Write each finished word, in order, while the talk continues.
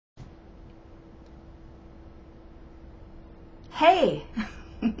Hey,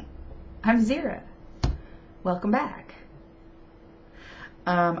 I'm Zira. Welcome back.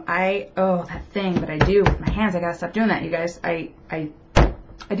 That thing that I do with my hands, I gotta stop doing that, you guys. I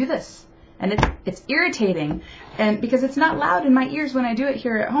do this, and it's irritating, and because it's not loud in my ears when I do it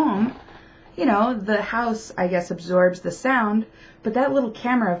here at home. You know, the house, I guess, absorbs the sound, but that little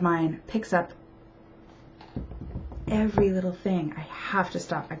camera of mine picks up every little thing. I have to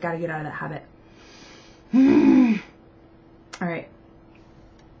stop. I gotta get out of that habit. All right.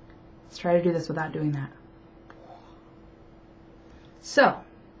 Let's try to do this without doing that. So,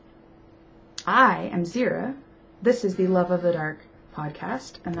 I am Zira. This is the Love of the Dark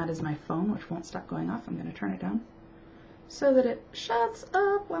podcast, and that is my phone, which won't stop going off. I'm going to turn it down so that it shuts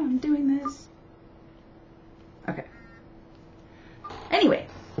up while I'm doing this. Okay. Anyway,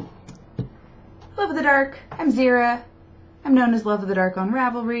 Love of the Dark. I'm Zira. I'm known as Love of the Dark on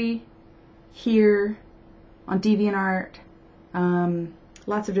Ravelry, here, on DeviantArt,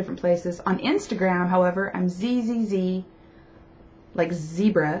 lots of different places. On Instagram, however, I'm ZZZ, like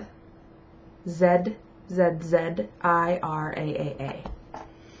zebra, ZZZIRAAA. I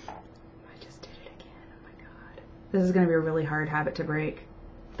just did it again. Oh my god. This is going to be a really hard habit to break.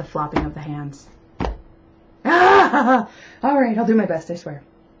 The flopping of the hands. Ah! Alright, I'll do my best, I swear.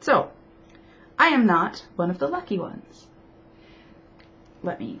 So, I am not one of the lucky ones.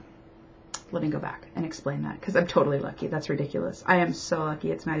 Let me go back and explain that, because I'm totally lucky. That's ridiculous. I am so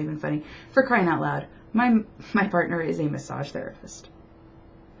lucky, it's not even funny. For crying out loud, my partner is a massage therapist.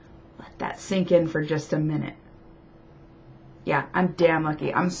 Let that sink in for just a minute. Yeah, I'm damn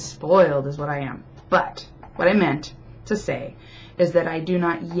lucky. I'm spoiled is what I am. But what I meant to say is that I do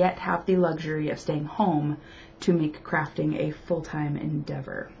not yet have the luxury of staying home to make crafting a full-time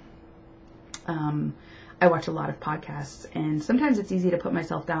endeavor. I watch a lot of podcasts, and sometimes it's easy to put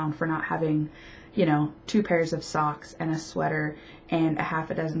myself down for not having, 2 pairs of socks and a sweater and a half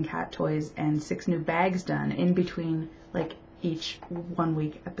a dozen cat toys and 6 new bags done in between, like, each 1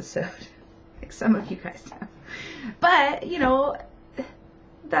 week episode, like some of you guys have. But,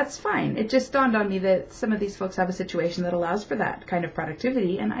 that's fine. It just dawned on me that some of these folks have a situation that allows for that kind of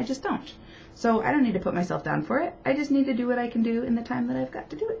productivity, and I just don't. So I don't need to put myself down for it. I just need to do what I can do in the time that I've got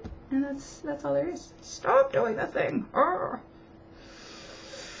to do it. And that's all there is. Stop doing that thing. Arrgh.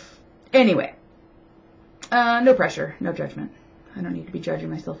 Anyway. No pressure. No judgment. I don't need to be judging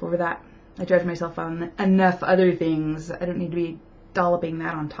myself over that. I judge myself on enough other things. I don't need to be dolloping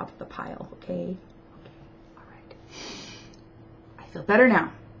that on top of the pile. Okay? All right. I feel better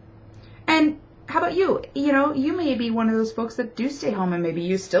now. And how about you? You may be one of those folks that do stay home and maybe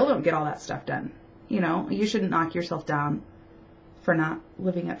you still don't get all that stuff done. You shouldn't knock yourself down for not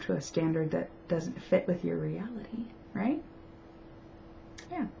living up to a standard that doesn't fit with your reality, right?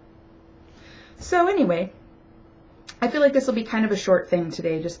 Yeah. So anyway, I feel like this will be kind of a short thing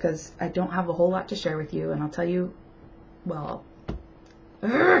today just because I don't have a whole lot to share with you, and I'll tell you, I'll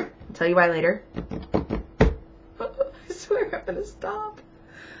tell you why later. I swear I'm going to stop.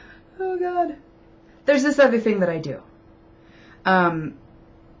 Oh God. There's this other thing that I do. I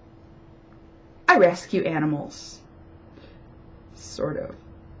rescue animals. Sort of.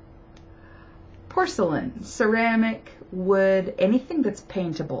 Porcelain, ceramic, wood, anything that's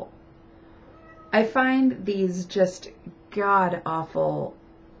paintable. I find these just god-awful,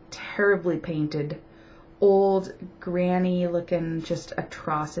 terribly painted, old granny-looking just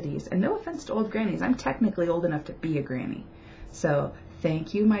atrocities. And no offense to old grannies. I'm technically old enough to be a granny. So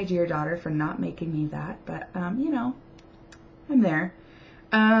thank you, my dear daughter, for not making me that. But, I'm there.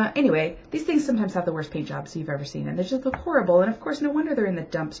 Anyway, these things sometimes have the worst paint jobs you've ever seen, and they just look horrible. And of course, no wonder they're in the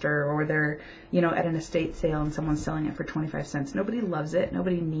dumpster, or they're, at an estate sale and someone's selling it for 25 cents. Nobody loves it.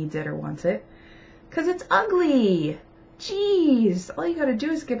 Nobody needs it or wants it. Because it's ugly. Jeez. All you gotta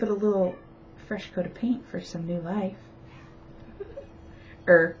do is give it a little fresh coat of paint for some new life.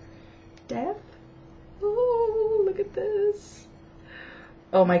 Death? Ooh, look at this.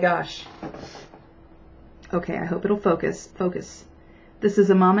 Oh my gosh. Okay, I hope it'll focus. Focus. This is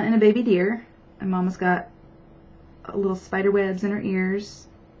a mama and a baby deer. And mama's got little spider webs in her ears.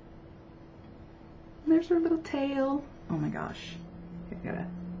 And there's her little tail. Oh my gosh. Okay, I gotta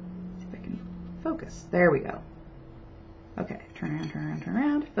see if I can focus. There we go. Okay, turn around, turn around, turn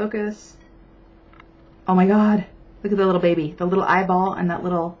around. Focus. Oh my god. Look at the little baby. The little eyeball and that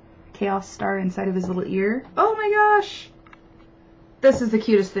little chaos star inside of his little ear. Oh my gosh. This is the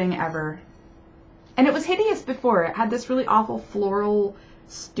cutest thing ever. And it was hideous before. It had this really awful floral,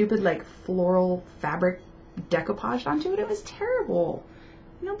 stupid, like, floral fabric decoupaged onto it. It was terrible.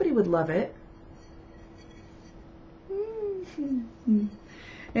 Nobody would love it.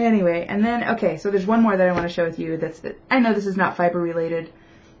 Anyway, and then, okay, so there's one more that I want to share with you. I know this is not fiber related.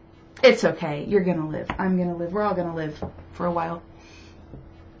 It's okay. You're going to live. I'm going to live. We're all going to live for a while.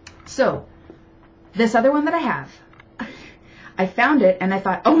 So, this other one that I have, I found it and I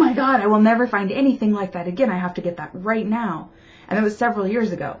thought, oh my God, I will never find anything like that again. I have to get that right now. And it was several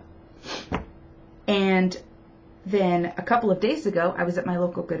years ago. And then a couple of days ago, I was at my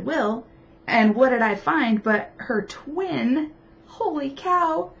local Goodwill, and what did I find but her twin? Holy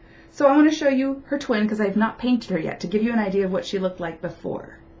cow. So I want to show you her twin because I have not painted her yet to give you an idea of what she looked like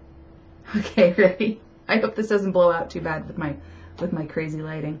before. Okay, ready? I hope this doesn't blow out too bad with my crazy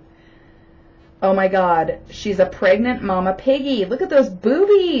lighting. Oh my God, she's a pregnant mama piggy. Look at those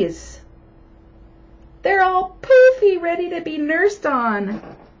boobies. They're all poofy, ready to be nursed on.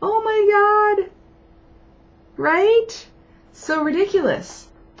 Oh my God. Right? So ridiculous.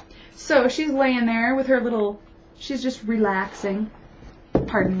 So she's laying there with her little, she's just relaxing.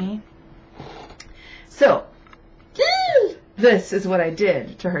 Pardon me. So, this is what I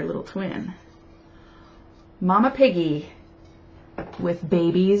did to her little twin. Mama Piggy with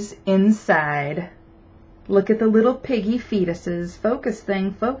babies inside. Look at the little piggy fetuses. Focus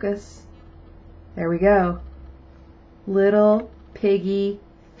thing, focus. There we go. Little piggy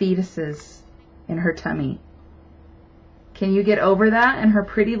fetuses in her tummy. Can you get over that? And her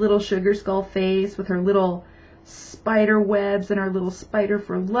pretty little sugar skull face with her little spider webs and her little spider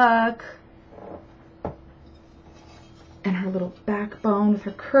for luck. And her little backbone with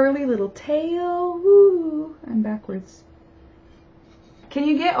her curly little tail. Woo! I'm backwards. Can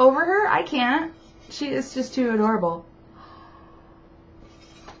you get over her? I can't. She is just too adorable.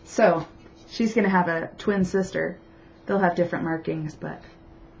 So, she's going to have a twin sister. They'll have different markings, but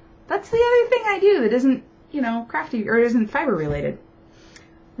that's the other thing I do that isn't, you know, crafty or isn't fiber related.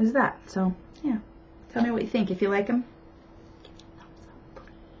 Is that. So, yeah. Tell me what you think. If you like them, give me a thumbs up,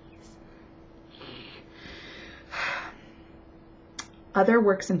 please. Other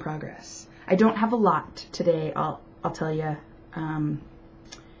works in progress. I don't have a lot today, I'll tell you.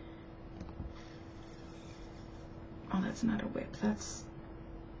 Oh, that's not a whip.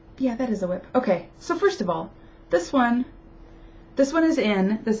 Yeah, that is a whip. Okay, so first of all, this one is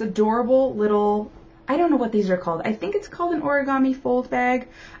in this adorable little, I don't know what these are called. I think it's called an origami fold bag.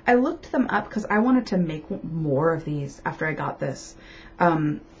 I looked them up because I wanted to make more of these after I got this.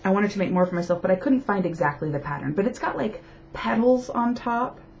 I wanted to make more for myself, but I couldn't find exactly the pattern. But it's got like petals on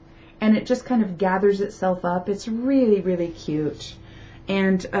top, and it just kind of gathers itself up. It's really, really cute.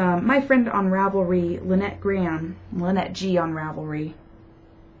 And my friend on Ravelry, Lynette G on Ravelry,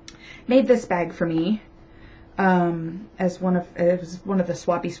 made this bag for me as it was one of the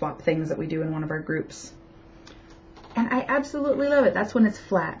swappy swap things that we do in one of our groups. And I absolutely love it. That's when it's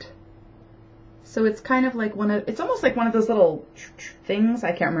flat. So it's kind of like it's almost like one of those little things.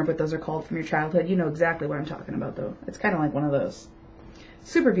 I can't remember what those are called from your childhood. You know exactly what I'm talking about though. It's kind of like one of those.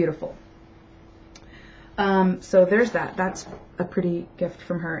 Super beautiful. So there's that. That's a pretty gift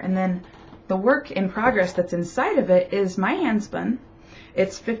from her. And then the work in progress that's inside of it is my hand spun.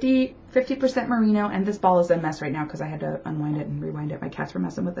 It's 50% merino, and this ball is a mess right now because I had to unwind it and rewind it. My cats were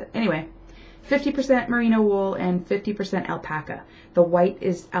messing with it. Anyway, 50% merino wool and 50% alpaca. The white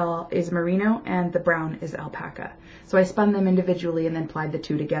is merino and the brown is alpaca. So I spun them individually and then plied the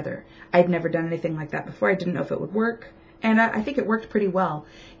two together. I'd never done anything like that before. I didn't know if it would work, and I think it worked pretty well.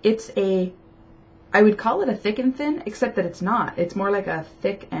 I would call it a thick and thin, except that it's not. It's more like a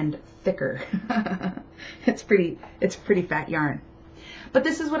thick and thicker. It's pretty fat yarn. But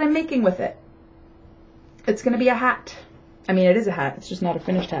this is what I'm making with it. It's going to be a hat. I mean, it is a hat. It's just not a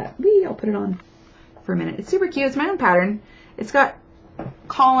finished hat. Whee, I'll put it on for a minute. It's super cute. It's my own pattern. It's got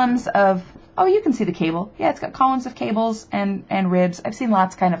columns of, oh, you can see the cable. Yeah, it's got columns of cables and ribs. I've seen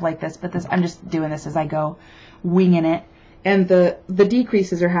lots kind of like this, but I'm just doing this as I go, winging it. And the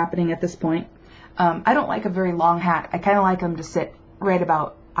decreases are happening at this point. I don't like a very long hat. I kind of like them to sit right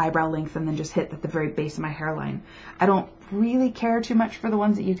about eyebrow length and then just hit at the very base of my hairline. I don't really care too much for the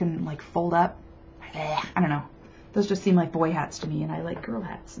ones that you can like fold up. I don't know. Those just seem like boy hats to me, and I like girl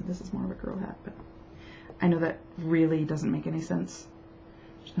hats, and this is more of a girl hat, but I know that really doesn't make any sense.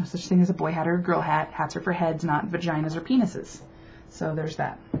 There's no such thing as a boy hat or a girl hat. Hats are for heads, not vaginas or penises. So there's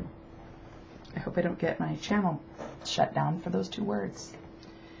that. I hope I don't get my channel shut down for those two words.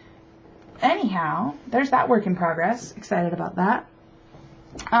 Anyhow, there's that work in progress. Excited about that.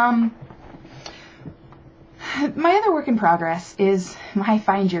 My other work in progress is my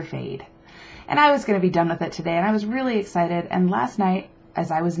Find Your Fade. And I was going to be done with it today, and I was really excited. And last night,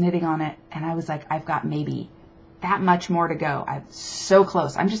 as I was knitting on it, and I was like, I've got maybe that much more to go. I'm so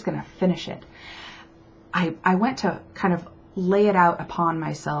close. I'm just going to finish it. I went to kind of lay it out upon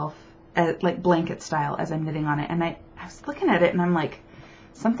myself, like blanket style, as I'm knitting on it. And I was looking at it and I'm like,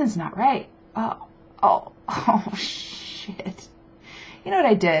 something's not right. Oh, shit. You know what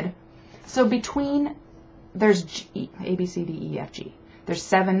I did? So between, there's G, A, B, C, D, E, F, G. There's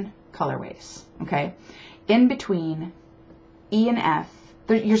 7 colorways, okay? In between E and F,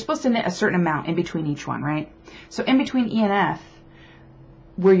 you're supposed to knit a certain amount in between each one, right? So in between E and F,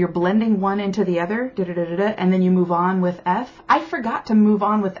 where you're blending one into the other, and then you move on with F, I forgot to move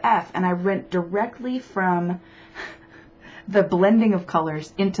on with F, and I went directly from the blending of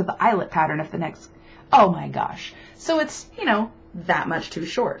colors into the eyelet pattern of the next. Oh my gosh. So it's, you know, that much too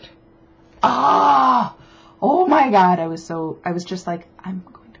short. Oh my God. I was just like, I'm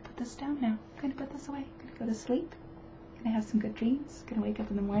going to put this down now. I'm going to put this away. I'm going to go to sleep. I'm going to have some good dreams. I'm going to wake up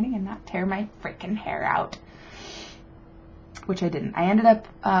in the morning and not tear my freaking hair out. Which I didn't. I ended up,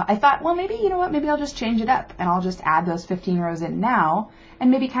 I thought, well, maybe, you know what, maybe I'll just change it up and I'll just add those 15 rows in now and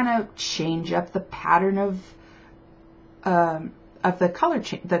maybe kind of change up the pattern of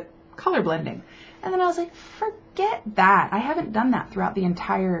the color blending. And then I was like, forget that. I haven't done that throughout the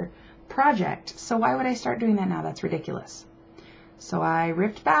entire project. So why would I start doing that now? That's ridiculous. So I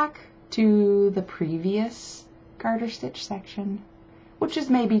ripped back to the previous garter stitch section, which is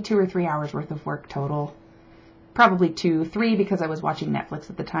maybe 2 or 3 hours worth of work total. Probably 2, 3 because I was watching Netflix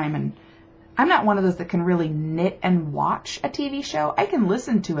at the time, and I'm not one of those that can really knit and watch a TV show. I can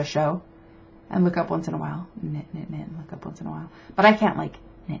listen to a show and look up once in a while, knit, and look up once in a while. But I can't like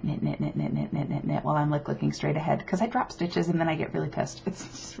knit while I'm like looking straight ahead because I drop stitches and then I get really pissed. It's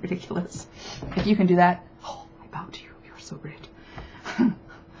just ridiculous. If you can do that, oh, I bow to you. You're so great.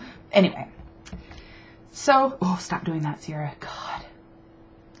 Anyway, so, oh, stop doing that, Sierra. God,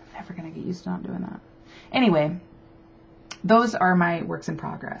 I'm never going to get used to not doing that. Anyway, those are my works in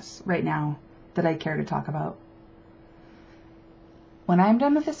progress right now that I care to talk about. When I'm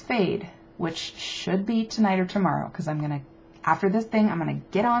done with this fade, which should be tonight or tomorrow, because I'm going to, after this thing, I'm going to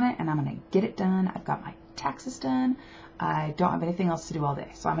get on it and I'm going to get it done. I've got my taxes done. I don't have anything else to do all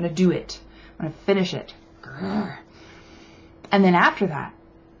day, so I'm going to do it. I'm going to finish it. Grr. And then after that,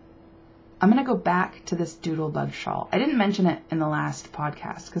 I'm going to go back to this doodle bug shawl. I didn't mention it in the last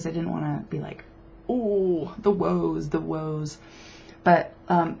podcast because I didn't want to be like, oh, the woes. But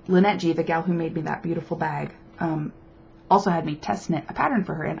Lynette G, the gal who made me that beautiful bag, also had me test knit a pattern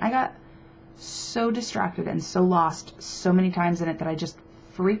for her. And I got so distracted and so lost so many times in it that I just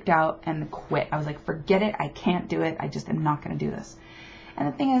freaked out and quit. I was like, forget it. I can't do it. I just am not going to do this. And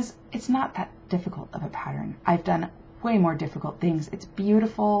the thing is, it's not that difficult of a pattern. I've done way more difficult things. It's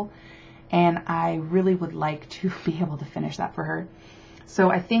beautiful. And I really would like to be able to finish that for her.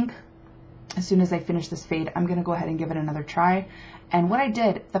 So I think as soon as I finish this fade, I'm going to go ahead and give it another try. And what I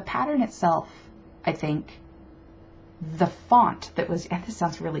did, the pattern itself, I think, the font that was, and this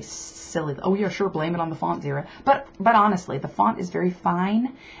sounds really silly. Oh yeah, sure, blame it on the font, Zira. But honestly, the font is very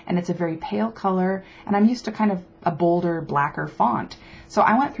fine and it's a very pale color. And I'm used to kind of a bolder, blacker font. So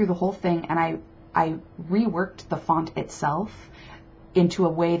I went through the whole thing and I reworked the font itself into a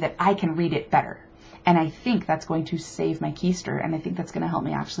way that I can read it better. And I think that's going to save my keister, and I think that's going to help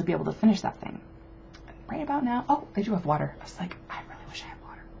me actually be able to finish that thing. Right about now, oh, I do have water. I was like, I really wish I had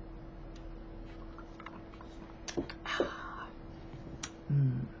water.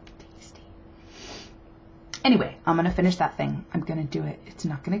 Tasty. Anyway, I'm going to finish that thing. I'm going to do it. It's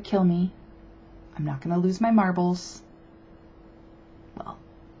not going to kill me. I'm not going to lose my marbles. Well,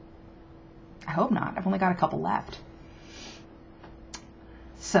 I hope not. I've only got a couple left.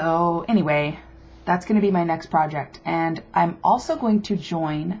 So anyway, that's going to be my next project. And I'm also going to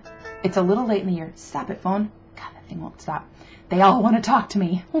join, it's a little late in the year. Stop it, phone. God, that thing won't stop. They all want to talk to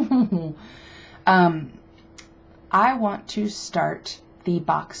me. I want to start the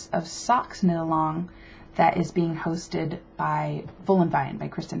box of socks knit along that is being hosted by Vine, by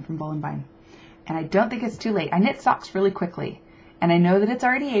Kristen from Vine. And I don't think it's too late. I knit socks really quickly. And I know that it's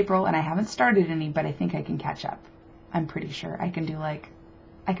already April and I haven't started any, but I think I can catch up. I'm pretty sure I can do like,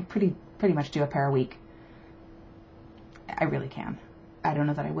 I could pretty much do a pair a week. I really can. I don't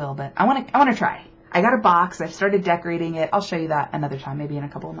know that I will, but I want to try. I got a box. I've started decorating it. I'll show you that another time. Maybe in a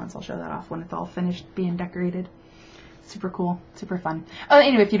couple of months I'll show that off when it's all finished being decorated. Super cool. Super fun. Oh,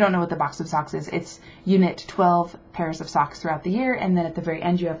 anyway, if you don't know what the box of socks is, it's you knit 12 pairs of socks throughout the year, and then at the very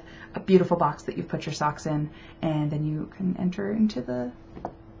end you have a beautiful box that you've put your socks in, and then you can enter into the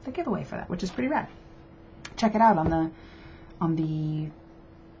giveaway for that, which is pretty rad. Check it out on the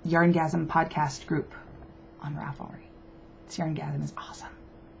Yarngasm podcast group on Ravelry. This Yarngasm is awesome.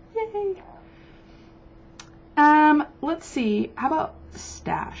 Yay! Let's see. How about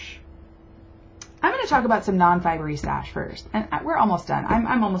stash? I'm going to talk about some non-fibery stash first. And we're almost done.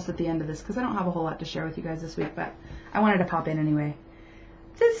 I'm almost at the end of this because I don't have a whole lot to share with you guys this week, but I wanted to pop in anyway.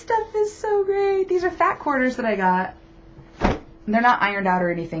 This stuff is so great. These are fat quarters that I got. They're not ironed out or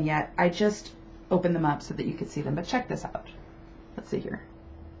anything yet. I just opened them up so that you could see them. But check this out. Let's see here.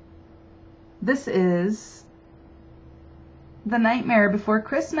 This is The Nightmare Before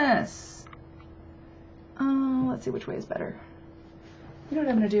Christmas. Oh, let's see which way is better. You know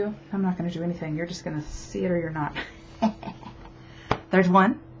what I'm going to do? I'm not going to do anything. You're just going to see it or you're not. There's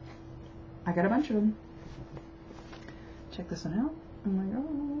one. I got a bunch of them. Check this one out. Oh my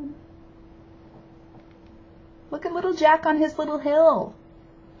god. Look at little Jack on his little hill.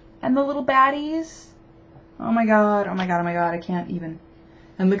 And the little baddies. Oh my god, oh my god, oh my god, I can't even.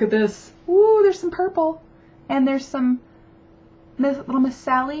 And look at this. Ooh, there's some purple. And there's some little Miss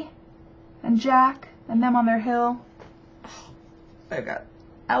Sally and Jack and them on their hill. I've got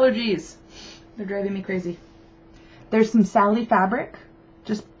allergies. They're driving me crazy. There's some Sally fabric.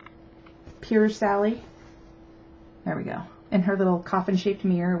 Just pure Sally. There we go. In her little coffin-shaped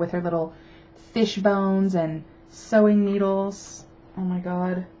mirror with her little fish bones and sewing needles. Oh my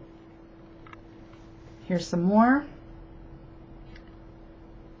god. Here's some more.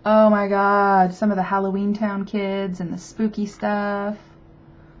 Oh my god. Some of the Halloween Town kids and the spooky stuff.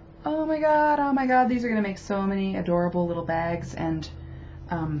 Oh my god. Oh my god. These are going to make so many adorable little bags. And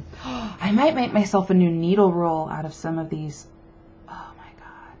I might make myself a new needle roll out of some of these. Oh my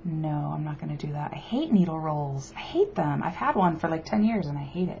god. No, I'm not going to do that. I hate needle rolls. I hate them. I've had one for like 10 years and I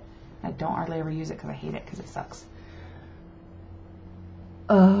hate it. I don't hardly ever use it because I hate it because it sucks.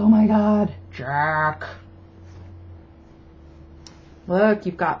 Oh my god. Jack. Look,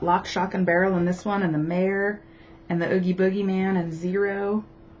 you've got Lock, Shock, and Barrel in this one, and the Mayor, and the Oogie Boogie Man, and Zero.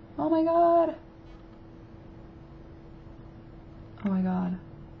 Oh my god. Oh my god.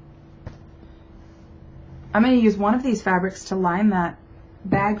 I'm going to use one of these fabrics to line that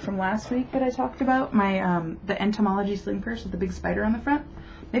bag from last week that I talked about, my the entomology sling purse with the big spider on the front.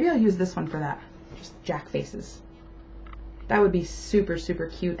 Maybe I'll use this one for that. Just Jack faces. That would be super, super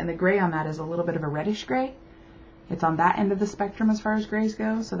cute. And the gray on that is a little bit of a reddish gray. It's on that end of the spectrum as far as grays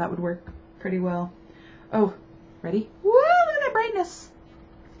go, so that would work pretty well. Oh, ready? Woo, look at that brightness.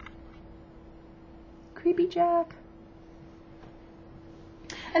 Creepy Jack.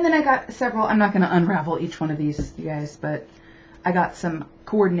 And then I got several, I'm not going to unravel each one of these, you guys, but I got some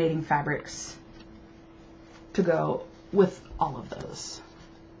coordinating fabrics to go with all of those.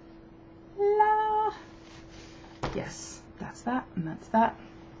 La. Yes, that's that, and that's that.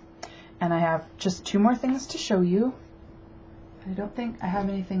 And I have just 2 more things to show you. I don't think I have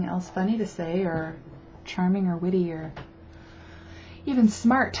anything else funny to say, or charming, or witty, or even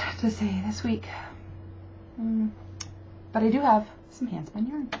smart to say this week. But I do have some handspun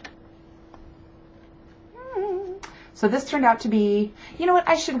yarn. So this turned out to be, you know what,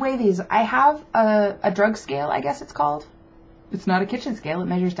 I should weigh these. I have a drug scale, I guess it's called. It's not a kitchen scale. It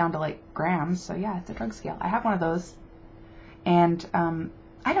measures down to like grams. So yeah, it's a drug scale. I have one of those. And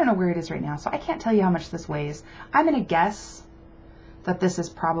I don't know where it is right now, so I can't tell you how much this weighs. I'm going to guess that this is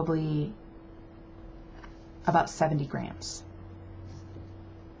probably about 70 grams.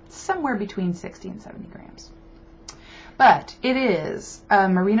 Somewhere between 60 and 70 grams. But it is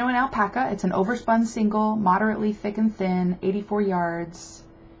merino and alpaca. It's an overspun single, moderately thick and thin, 84 yards.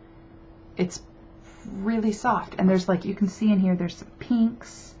 It's really soft. And there's like, you can see in here, there's some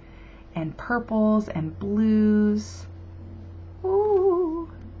pinks and purples and blues. Ooh.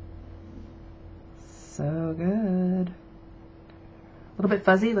 So good. A little bit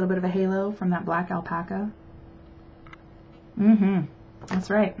fuzzy, a little bit of a halo from that black alpaca. That's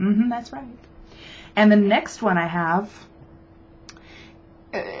right. That's right. And the next one I have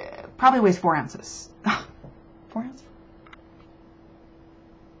probably weighs 4 ounces. 4 ounces?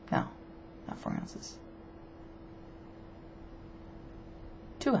 No, not 4 ounces.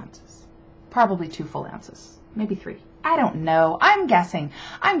 2 ounces. Probably 2 full ounces. Maybe 3. I don't know. I'm guessing.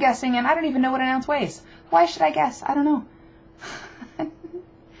 I'm guessing, and I don't even know what an ounce weighs. Why should I guess? I don't know.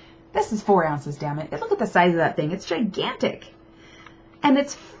 This is 4 ounces, damn it. Look at the size of that thing. It's gigantic. And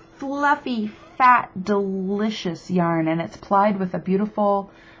it's fluffy, fat, delicious yarn, and it's plied with a beautiful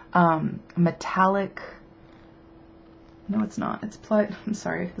metallic. No, it's not. It's plied. I'm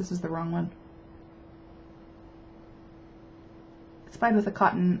sorry, this is the wrong one. It's plied with a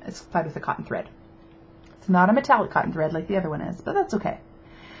cotton. It's plied with a cotton thread. It's not a metallic cotton thread like the other one is, but that's okay.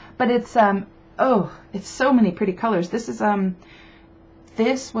 But it's oh, it's so many pretty colors. This is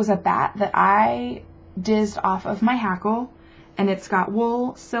this was a bat that I dizzed off of my hackle. And it's got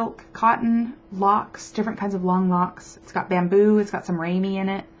wool, silk, cotton, locks, different kinds of long locks. It's got bamboo. It's got some ramie in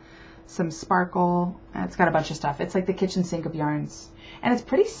it. some sparkle. It's got a bunch of stuff. It's like the kitchen sink of yarns. And it's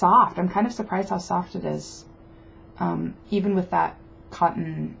pretty soft. I'm kind of surprised how soft it is. Even with that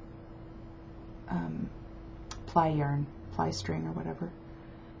cotton ply string or whatever.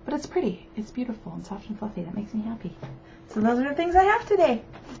 But it's pretty. It's beautiful and soft and fluffy. That makes me happy. So those are the things I have today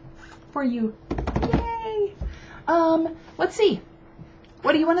for you. Yay! Let's see.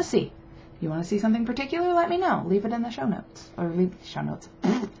 What do you want to see? You want to see something particular? Let me know. Leave it in the show notes. Or leave the show notes.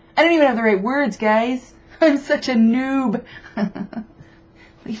 I don't even have the right words, guys. I'm such a noob.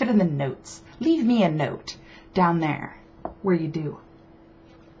 Leave it in the notes. Leave me a note down there where you do.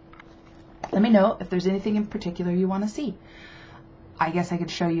 Let me know if there's anything in particular you want to see. I guess I could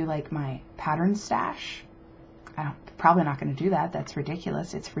show you like my pattern stash. I'm probably not going to do that. That's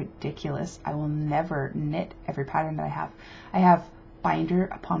ridiculous. It's ridiculous. I will never knit every pattern that I have. I have binder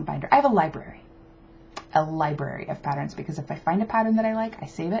upon binder. I have a library of patterns, because if I find a pattern that I like, I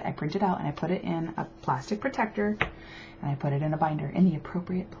save it, I print it out, and I put it in a plastic protector, and I put it in a binder in the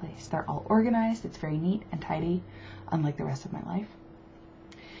appropriate place. They're all organized. It's very neat and tidy, unlike the rest of my life.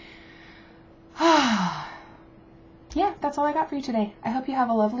 Yeah, that's all I got for you today. I hope you have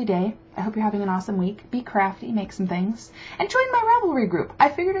a lovely day. I hope you're having an awesome week. Be crafty, make some things, and join my Ravelry group. I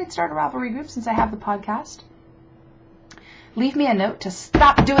figured I'd start a Ravelry group since I have the podcast. Leave me a note to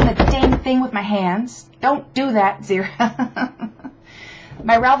stop doing the dang thing with my hands. Don't do that, Zira.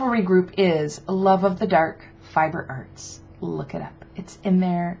 My Ravelry group is Love of the Dark Fiber Arts. Look it up. It's in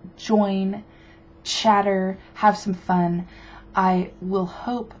there. Join, chatter, have some fun. I will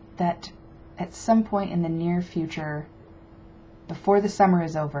hope that at some point in the near future, before the summer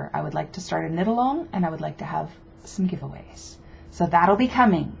is over, I would like to start a knit-along, and I would like to have some giveaways. So that'll be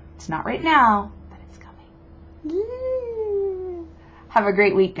coming. It's not right now, but it's coming. Have a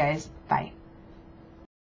great week, guys. Bye.